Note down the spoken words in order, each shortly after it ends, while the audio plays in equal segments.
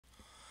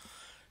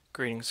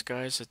Greetings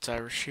guys, it's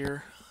Irish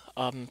here.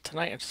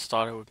 Tonight I just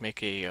thought I would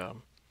make a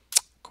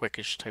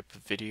quickish type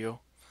of video.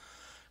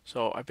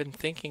 So I've been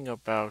thinking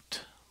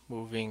about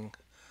moving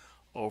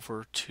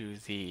over to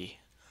the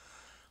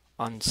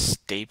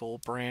unstable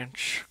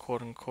branch,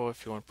 quote unquote,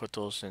 if you want to put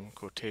those in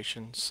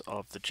quotations,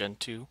 of the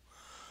Gentoo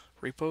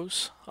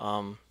repos.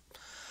 I've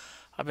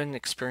been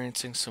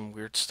experiencing some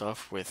weird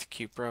stuff with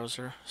Qt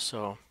Browser,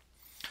 so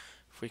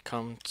if we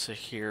come to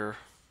here,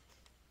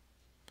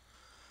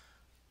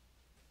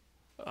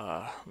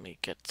 let me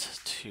get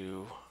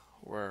to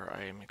where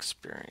I am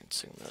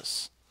experiencing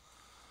this.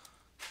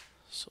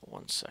 So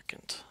 1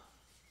 second.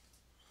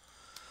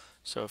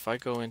 So if I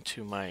go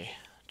into my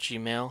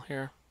Gmail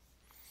here,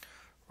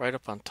 right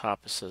up on top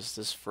it says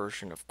this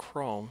version of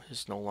Chrome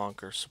is no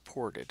longer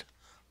supported.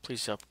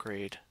 Please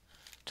upgrade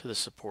to the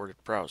supported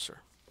browser.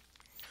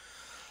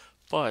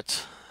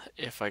 But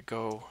if I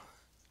go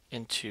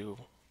into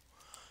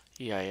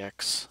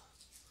EIX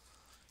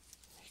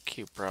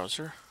Qt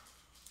browser,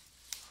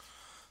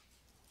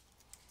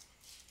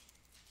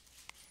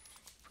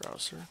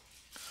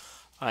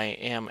 I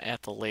am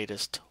at the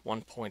latest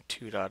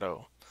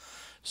 1.2.0.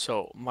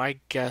 So my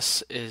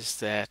guess is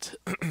that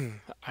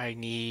I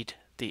need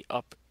the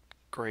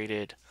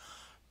upgraded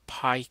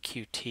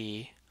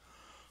PyQt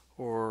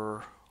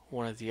or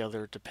one of the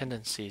other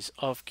dependencies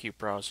of Qt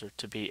Browser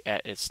to be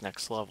at its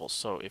next level.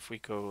 So if we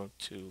go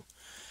to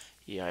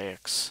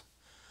EIX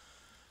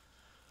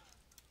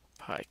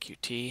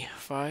PyQt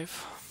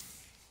 5,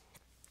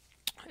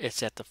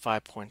 it's at the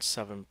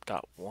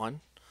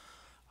 5.7.1.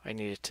 I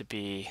need it to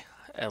be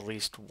at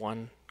least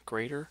one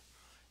greater,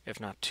 if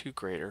not two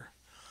greater.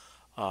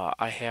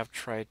 I have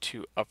tried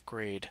to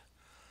upgrade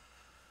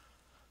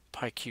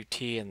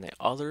PyQt and the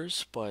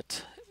others,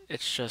 but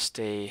it's just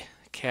a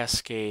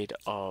cascade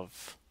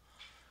of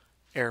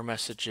error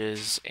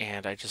messages,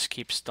 and I just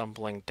keep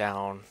stumbling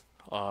down.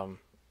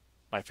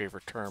 My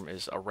favorite term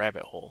is a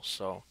rabbit hole.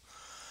 So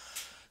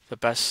the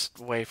best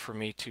way for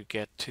me to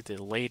get to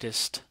the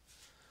latest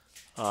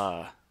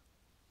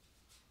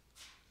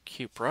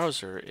Qt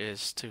browser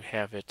is to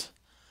have it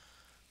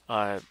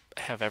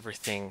have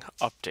everything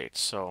update.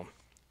 So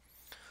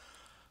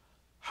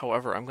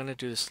however, I'm going to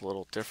do this a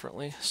little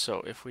differently.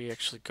 So if we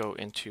actually go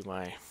into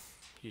my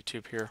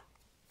YouTube here,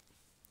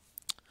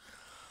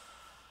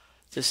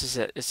 this is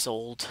the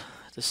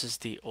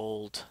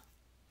old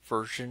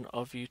version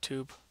of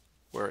YouTube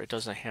where it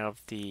doesn't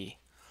have the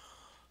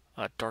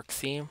dark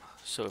theme.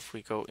 So if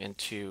we go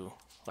into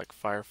like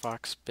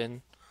Firefox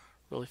bin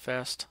really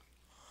fast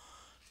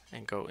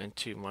and go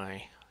into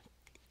my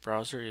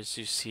browser, as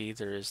you see,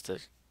 there is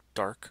the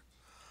darker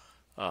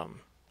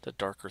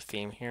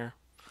theme here.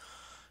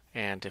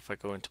 And if I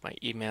go into my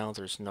email,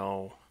 there's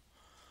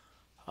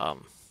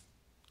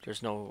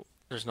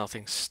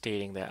nothing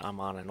stating that I'm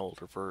on an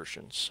older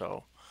version.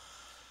 So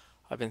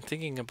I've been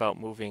thinking about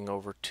moving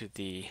over to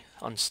the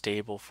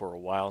unstable for a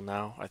while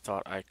now. I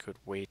thought I could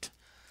wait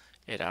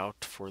it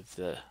out for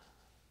the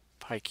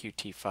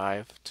PyQt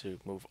 5 to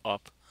move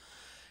up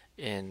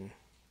in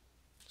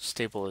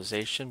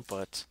stabilization,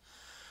 but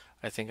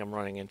I think I'm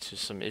running into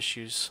some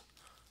issues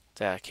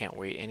that I can't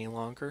wait any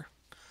longer.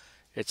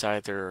 It's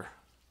either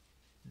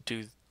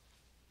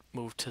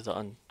move to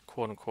the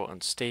quote-unquote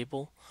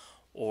unstable,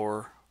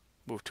 or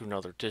move to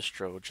another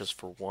distro just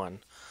for one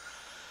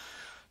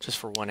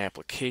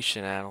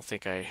application. And I don't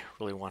think I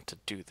really want to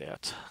do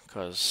that,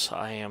 because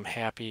I am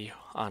happy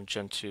on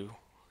Gentoo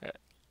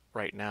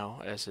right now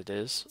as it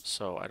is,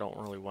 so I don't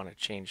really want to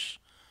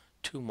change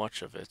too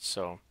much of it.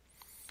 So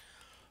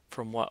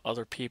from what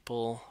other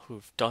people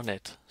who've done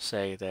it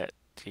say, that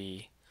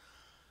the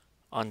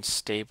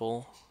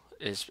unstable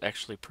is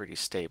actually pretty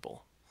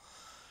stable.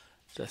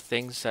 The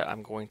things that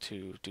I'm going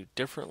to do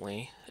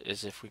differently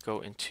is if we go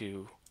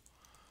into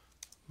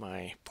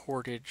my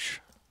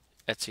portage,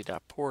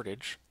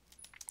 etsy.portage,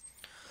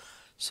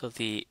 so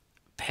the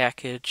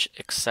package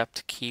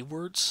except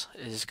keywords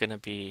is going to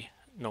be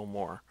no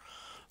more.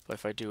 But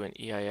if I do an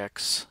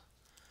EIX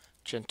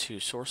Gentoo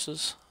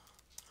sources,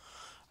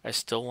 I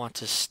still want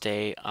to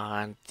stay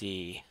on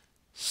the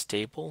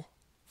stable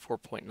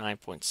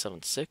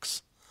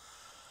 4.9.76,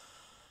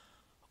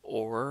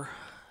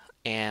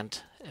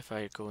 and if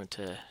I go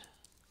into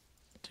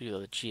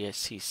the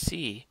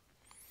GSCC,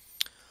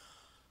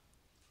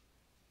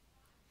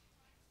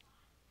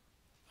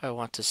 I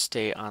want to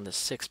stay on the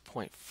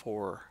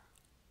 6.4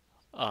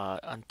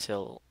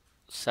 until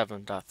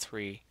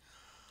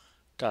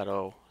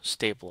 7.3.0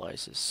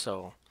 stabilizes.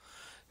 So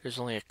there's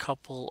only a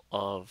couple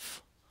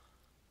of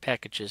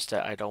packages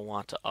that I don't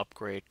want to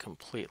upgrade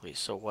completely.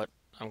 So what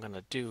I'm going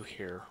to do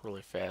here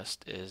really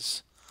fast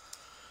is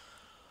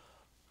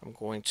I'm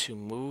going to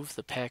move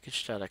the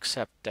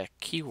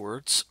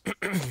package.accept.keywords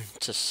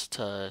just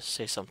to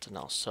say something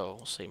else. So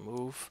we'll say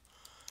move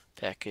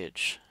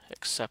package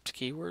accept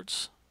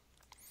keywords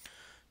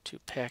to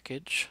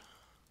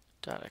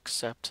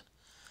package.accept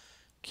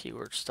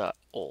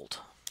keywords.old.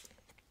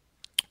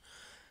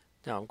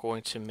 Now I'm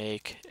going to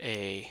make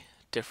a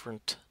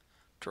different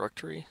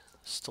directory,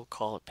 still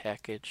call it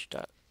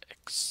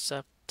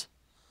package.accept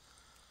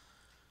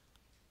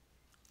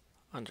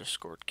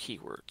underscored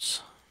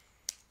keywords.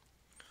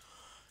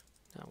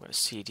 Now I'm going to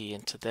cd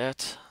into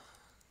that.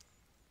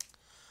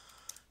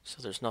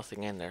 So there's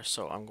nothing in there.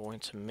 So I'm going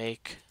to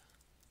make,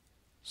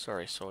 so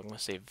I'm going to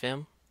say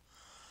vim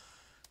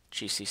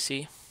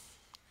gcc.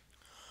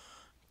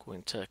 I'm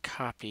going to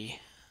copy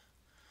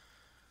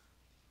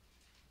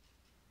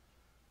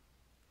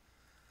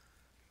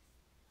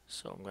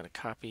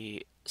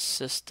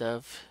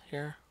sysdev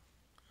here.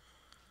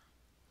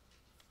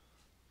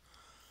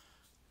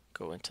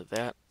 Go into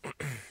that.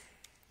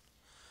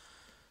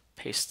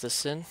 Paste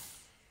this in,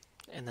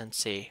 and then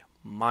say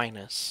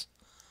minus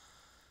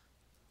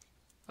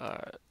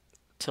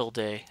tilde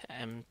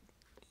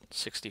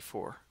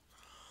M64.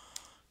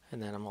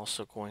 And then I'm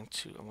going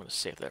to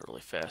save that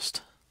really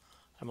fast.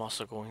 I'm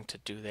also going to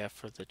do that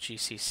for the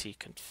GCC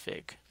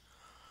config.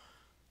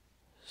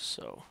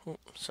 So,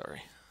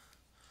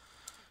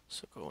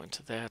 So go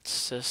into that,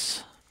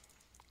 sys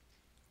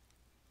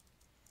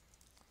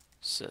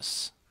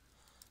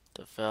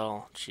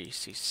devel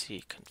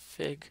GCC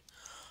config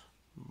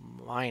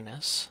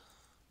minus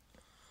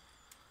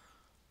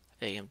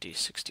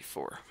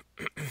AMD64.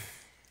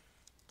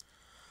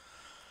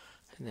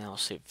 And now I'll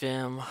say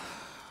vim,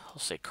 I'll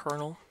say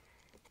kernel.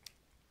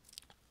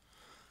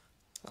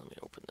 Let me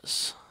open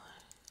this.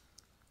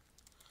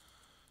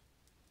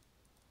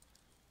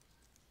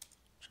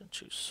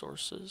 Gentoo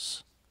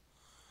sources.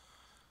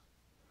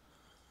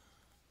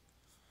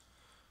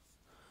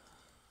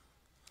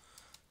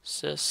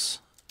 Sys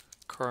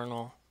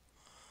kernel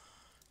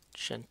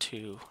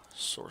Gentoo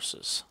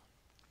sources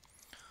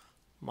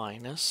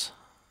minus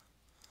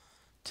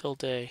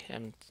tilde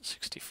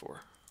M64.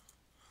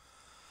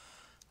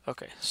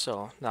 Okay,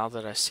 so now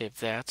that I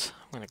saved that,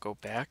 I'm going to go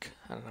back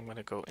and I'm going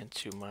to go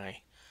into my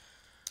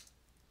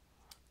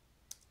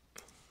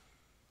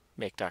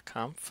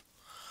make.conf.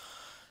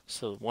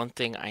 So one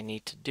thing I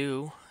need to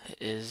do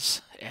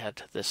is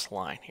add this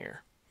line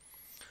here.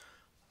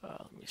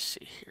 Let me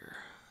see here.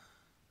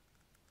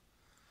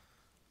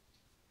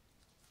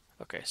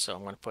 Okay, so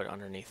I'm going to put it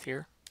underneath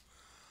here.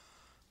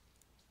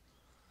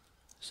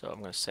 So I'm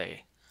going to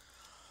say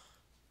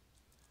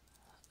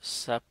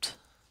except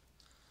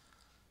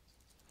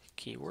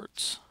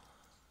keywords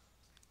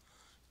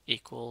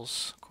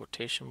equals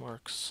quotation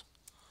marks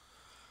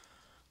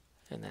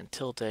and then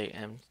tilde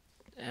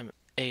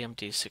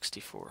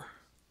AMD64.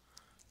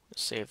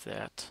 Save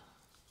that.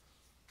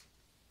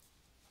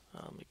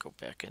 Let me go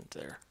back in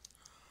there.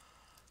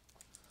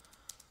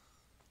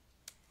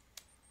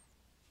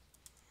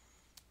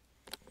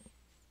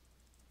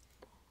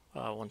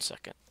 One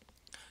second.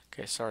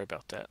 Okay, sorry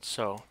about that.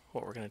 So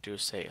what we're going to do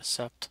is say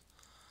accept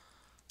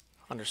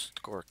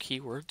underscore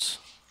keywords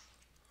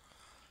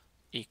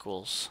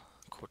equals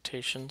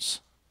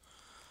quotations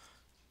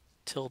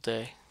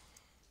tilde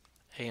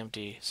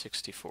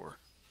AMD64.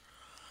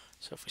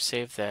 So if we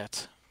save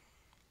that,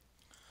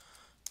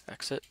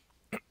 exit.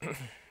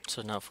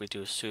 So now if we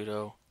do a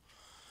sudo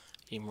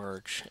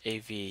emerge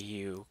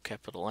avu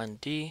capital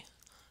ND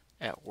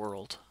at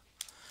world,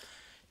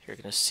 you're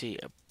going to see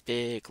a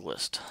big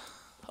list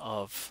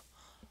of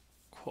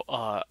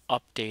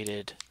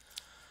updated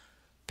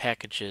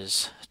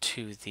packages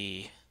to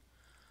the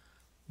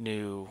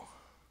new,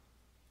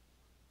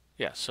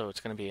 so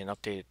it's going to be an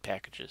updated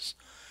packages.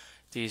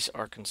 These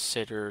are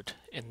considered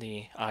in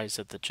the eyes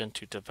of the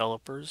Gentoo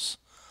developers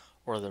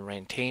or the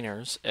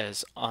maintainers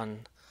as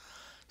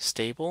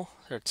unstable.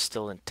 They're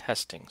still in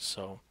testing,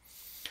 so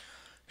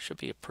should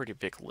be a pretty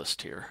big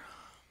list here.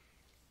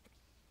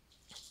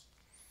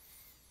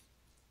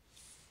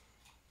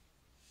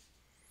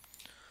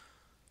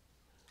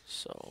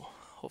 So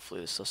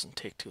hopefully this doesn't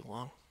take too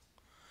long.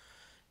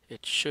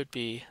 It should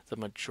be the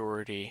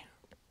majority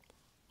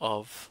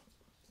of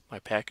my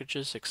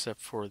packages except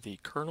for the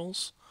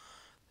kernels,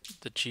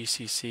 the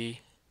GCC,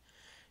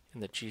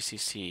 and the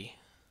GCC.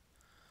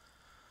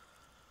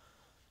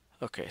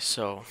 Okay,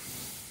 so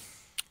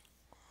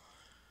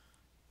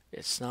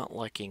it's not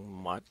liking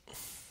mutt.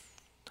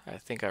 I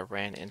think I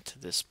ran into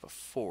this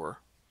before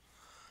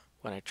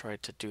when I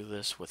tried to do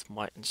this with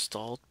mutt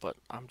installed, but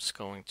I'm just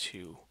going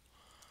to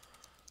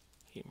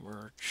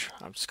emerge.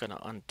 I'm just going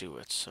to undo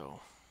it. So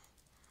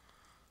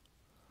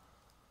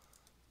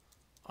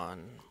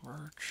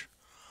unmerge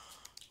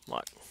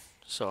mutt.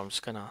 So I'm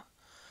just going to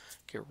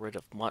get rid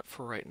of mutt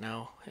for right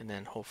now and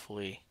then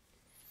hopefully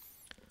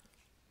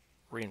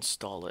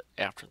reinstall it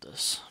after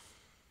this.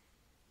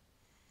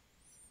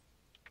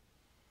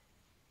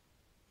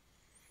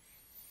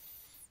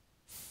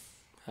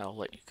 I'll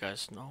let you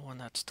guys know when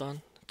that's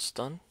done. It's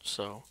done.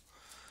 So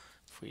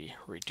if we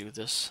redo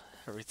this,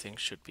 everything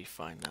should be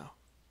fine now.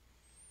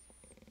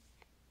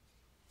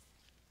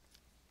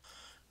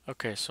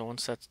 Okay, so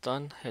once that's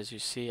done, as you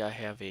see, I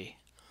have a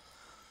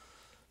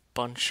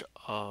bunch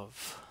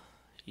of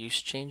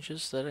use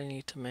changes that I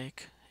need to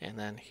make, and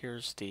then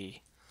here's the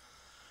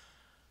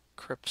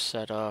crypt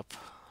setup.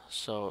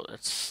 So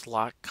it's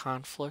slot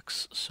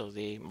conflicts, so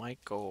they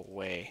might go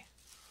away,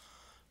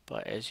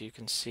 but as you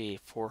can see,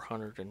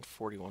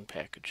 441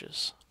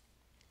 packages,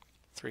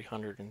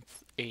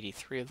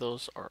 383 of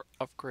those are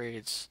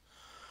upgrades,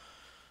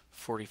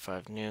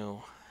 45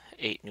 new,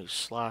 8 new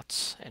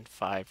slots, and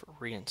 5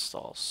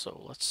 reinstalls.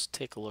 So let's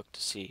take a look to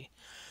see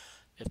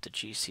if the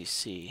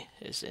GCC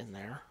is in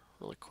there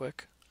really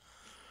quick.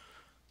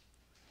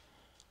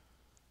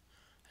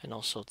 And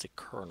also the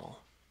kernel.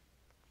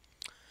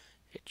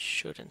 It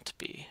shouldn't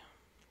be.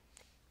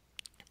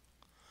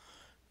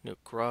 New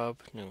grub,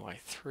 new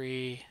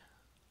i3.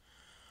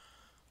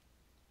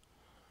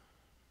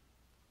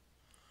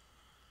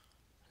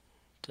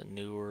 The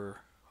newer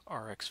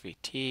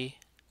RxVT,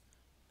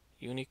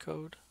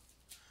 Unicode,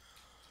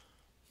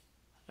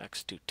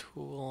 X2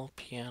 tool,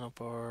 piano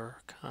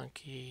bar,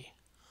 Conky,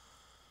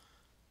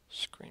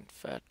 screen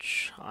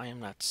fetch. I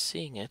am not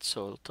seeing it,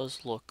 so it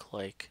does look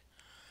like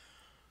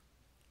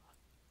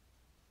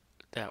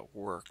that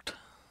worked.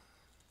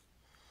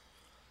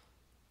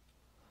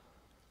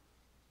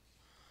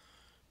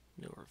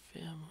 Newer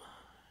Vim,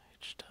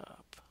 htop.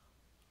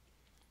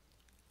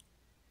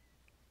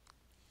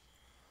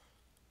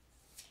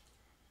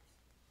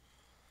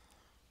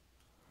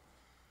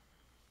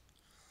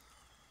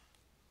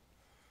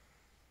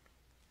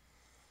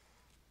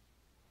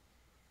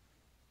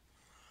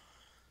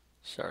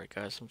 Sorry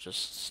guys, I'm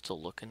just still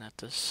looking at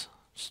this.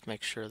 Just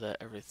make sure that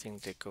everything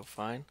did go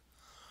fine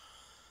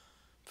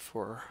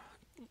before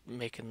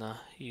making the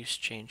use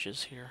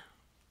changes here.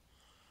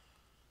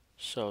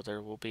 So there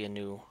will be a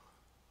new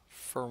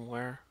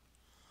firmware,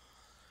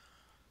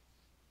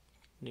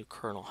 new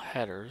kernel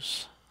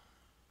headers.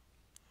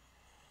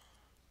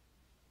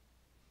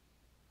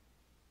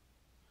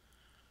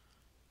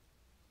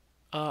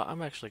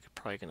 I'm actually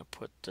probably going to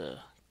put the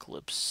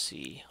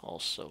glibc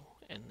also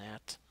in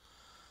that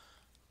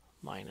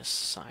minus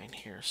sign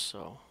here,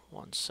 so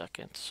 1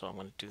 second. So I'm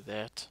going to do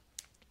that.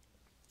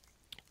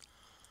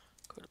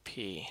 Go to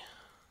P,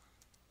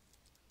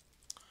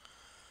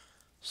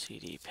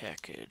 CD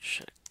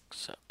package,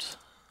 accept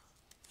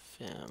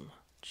Vim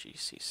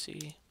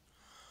GCC,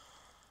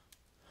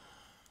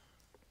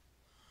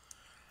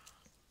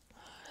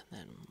 and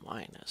then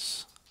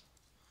minus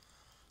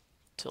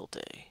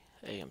tilde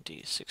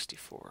AMD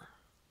 64.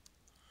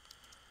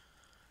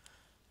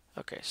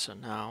 Okay, so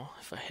now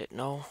if I hit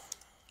no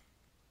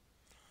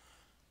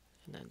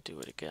and then do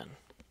it again,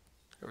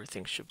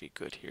 everything should be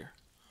good here.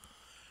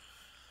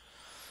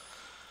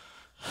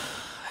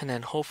 And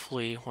then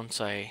hopefully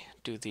once I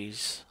do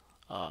these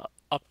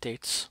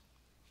updates,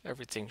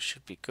 everything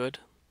should be good.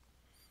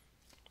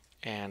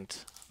 And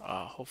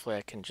hopefully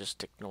I can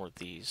just ignore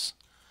these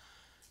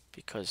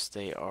because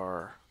they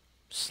are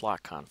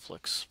slot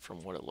conflicts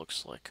from what it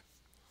looks like.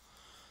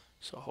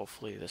 So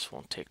hopefully this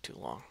won't take too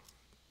long.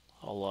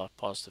 I'll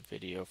pause the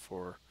video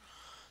for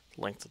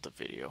the length of the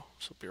video,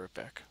 so be right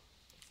back.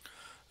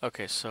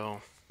 Okay,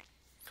 so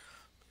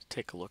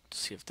take a look to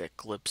see if that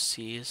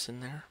glibc is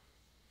in there.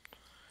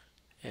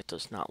 It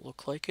does not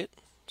look like it,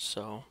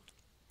 so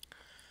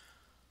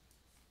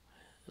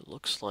it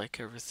looks like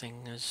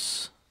everything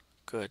is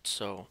good.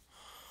 So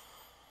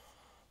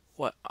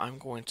what I'm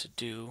going to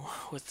do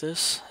with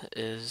this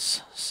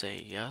is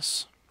say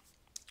yes.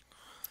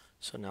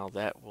 So now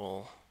that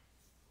will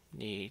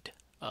need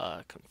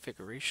a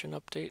configuration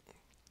update.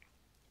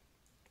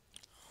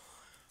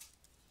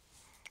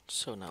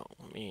 So now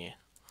let me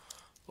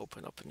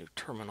open up a new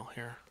terminal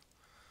here.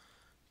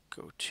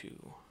 Go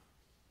to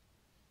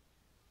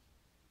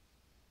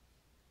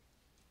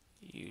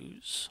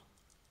use.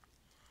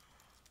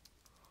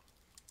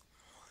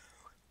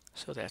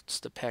 So that's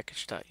the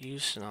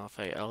package.use. So now if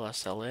I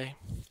lsla,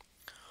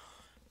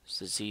 it's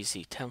the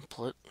ZZ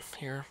template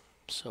here.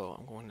 So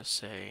I'm going to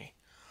say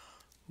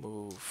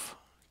move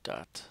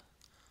dot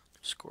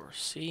underscore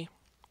C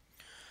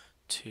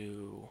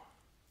to,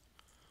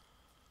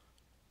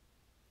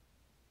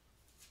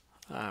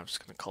 I'm just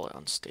going to call it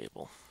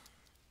unstable.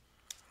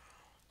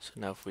 So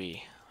now if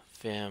we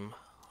vim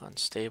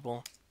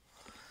unstable,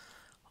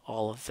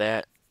 all of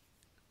that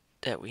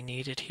we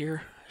needed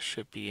here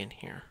should be in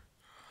here.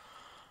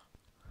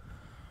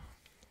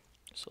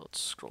 So let's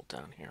scroll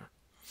down here.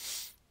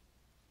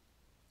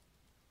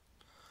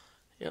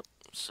 Yep,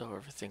 so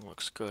everything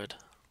looks good.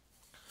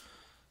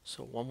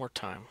 So one more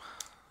time,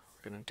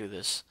 we're going to do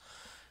this.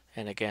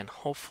 And again,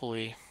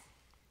 hopefully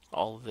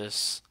all of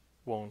this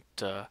won't,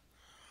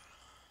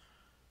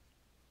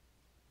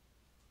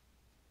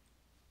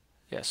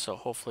 so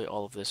hopefully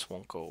all of this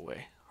won't go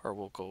away, or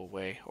will go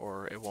away,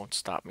 or it won't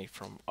stop me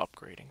from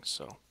upgrading.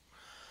 So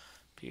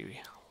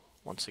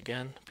once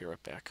again, be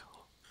right back.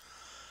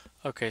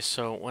 Okay,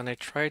 so when I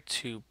tried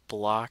to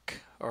block,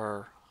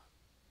 or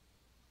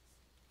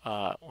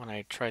when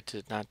I tried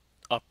to not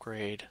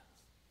upgrade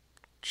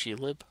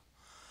glib,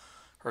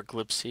 or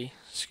glibc,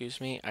 excuse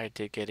me, I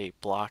did get a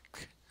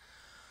block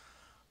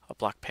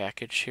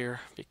package here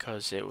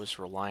because it was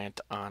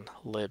reliant on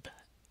libnsl,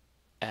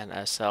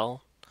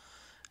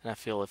 and I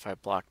feel if I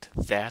blocked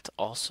that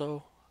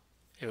also,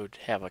 it would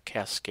have a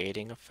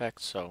cascading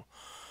effect. So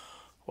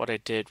what I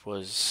did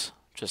was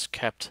just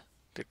kept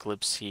the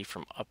glibc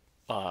from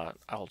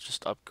I'll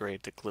just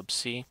upgrade the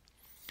glibc,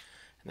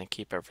 and then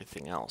keep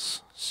everything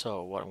else.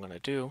 So what I'm going to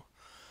do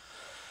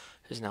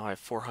is now I have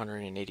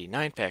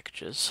 489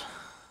 packages.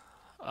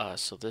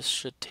 So this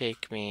should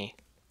take me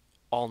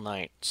all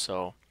night.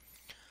 So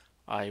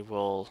I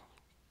will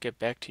get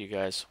back to you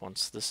guys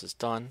once this is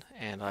done,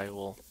 and I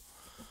will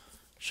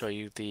show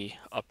you the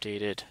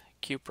updated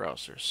Qt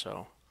browser.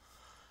 So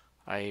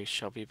I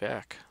shall be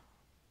back.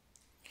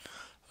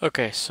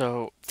 Okay,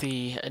 so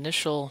the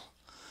initial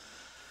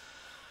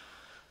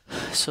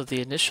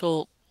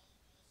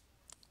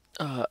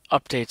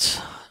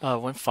updates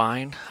went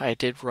fine. I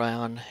did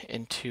run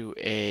into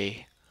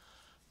a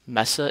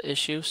Mesa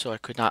issue, so I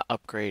could not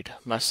upgrade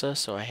Mesa,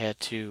 so I had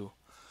to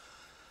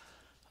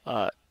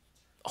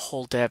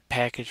hold that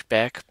package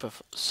back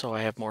so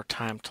I have more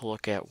time to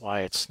look at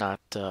why it's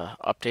not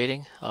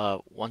updating.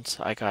 Once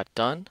I got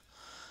done,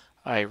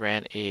 I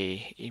ran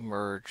a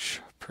emerge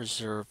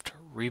preserved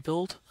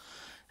rebuild.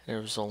 There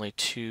was only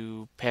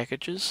 2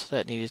 packages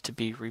that needed to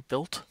be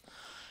rebuilt.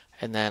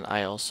 And then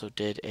I also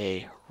did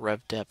a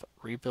revdep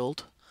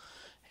rebuild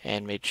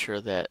and made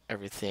sure that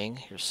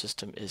your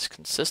system is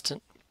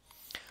consistent.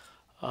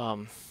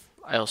 I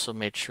also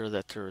made sure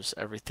that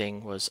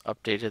everything was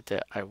updated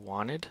that I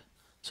wanted,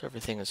 so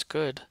everything is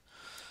good.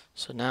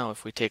 So now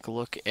if we take a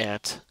look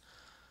at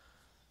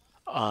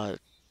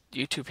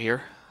YouTube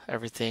here,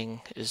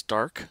 everything is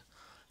dark,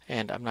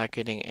 and I'm not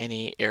getting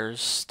any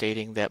errors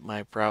stating that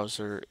my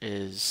browser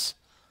is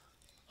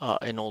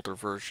an older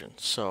version.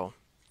 So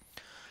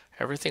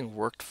everything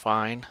worked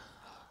fine.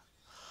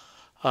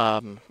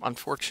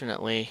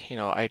 Unfortunately,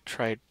 I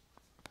tried.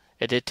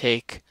 It did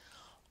take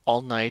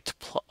all night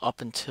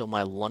up until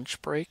my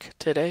lunch break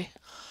today.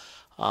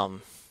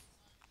 So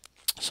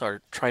I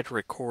tried to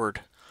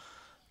record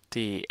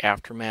the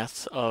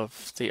aftermath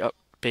of the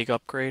big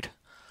upgrade,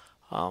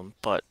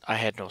 but I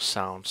had no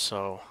sound.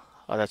 So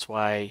that's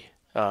why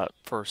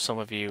for some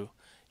of you,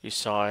 you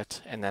saw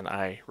it and then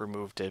I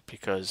removed it,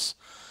 because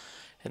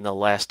in the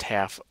last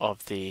half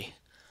of the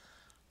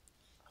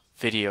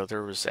video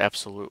there was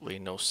absolutely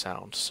no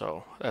sound.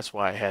 So that's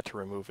why I had to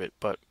remove it.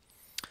 But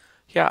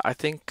yeah, I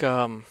think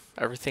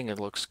everything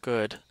looks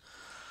good.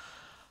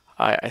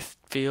 I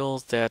feel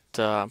that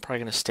I'm probably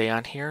going to stay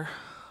on here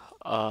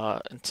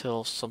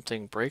until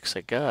something breaks,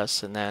 I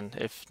guess, and then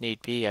if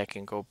need be, I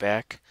can go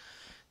back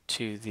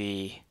to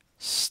the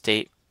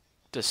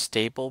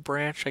stable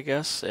branch, I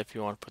guess, if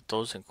you want to put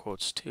those in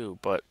quotes too.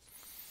 But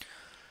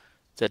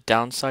the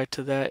downside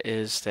to that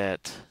is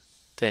that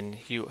then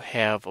you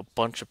have a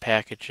bunch of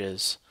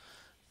packages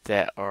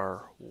that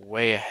are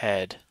way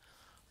ahead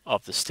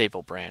of the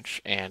stable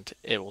branch, and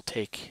it will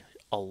take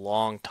a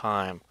long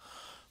time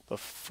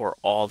for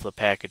all the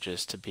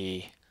packages to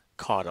be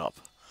caught up.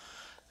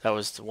 That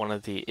was one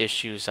of the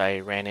issues I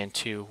ran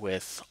into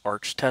with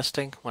Arch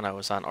testing when I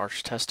was on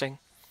Arch testing.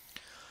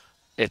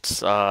 It's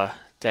that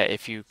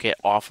if you get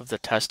off of the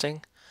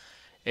testing,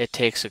 it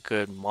takes a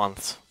good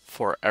month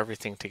for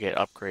everything to get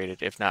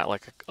upgraded, if not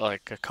like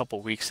a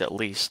couple weeks at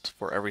least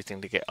for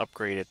everything to get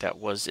upgraded that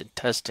was in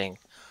testing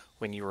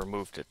when you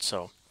removed it.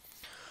 So,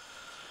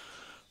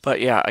 but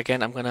yeah,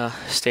 again, I'm gonna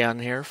stay on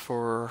here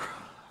for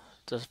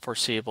the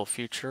foreseeable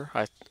future.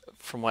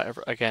 From what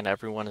again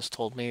everyone has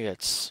told me,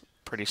 it's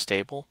pretty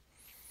stable.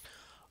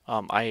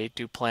 I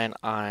do plan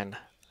on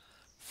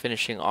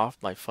finishing off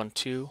my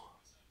Fun2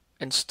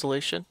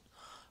 installation,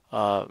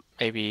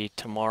 maybe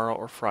tomorrow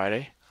or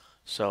Friday.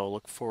 So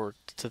look forward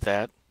to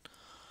that.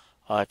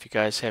 If you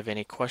guys have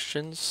any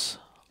questions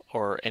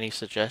or any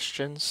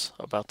suggestions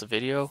about the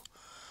video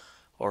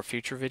or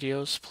future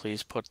videos,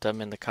 please put them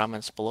in the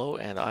comments below,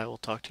 and I will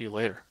talk to you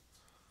later.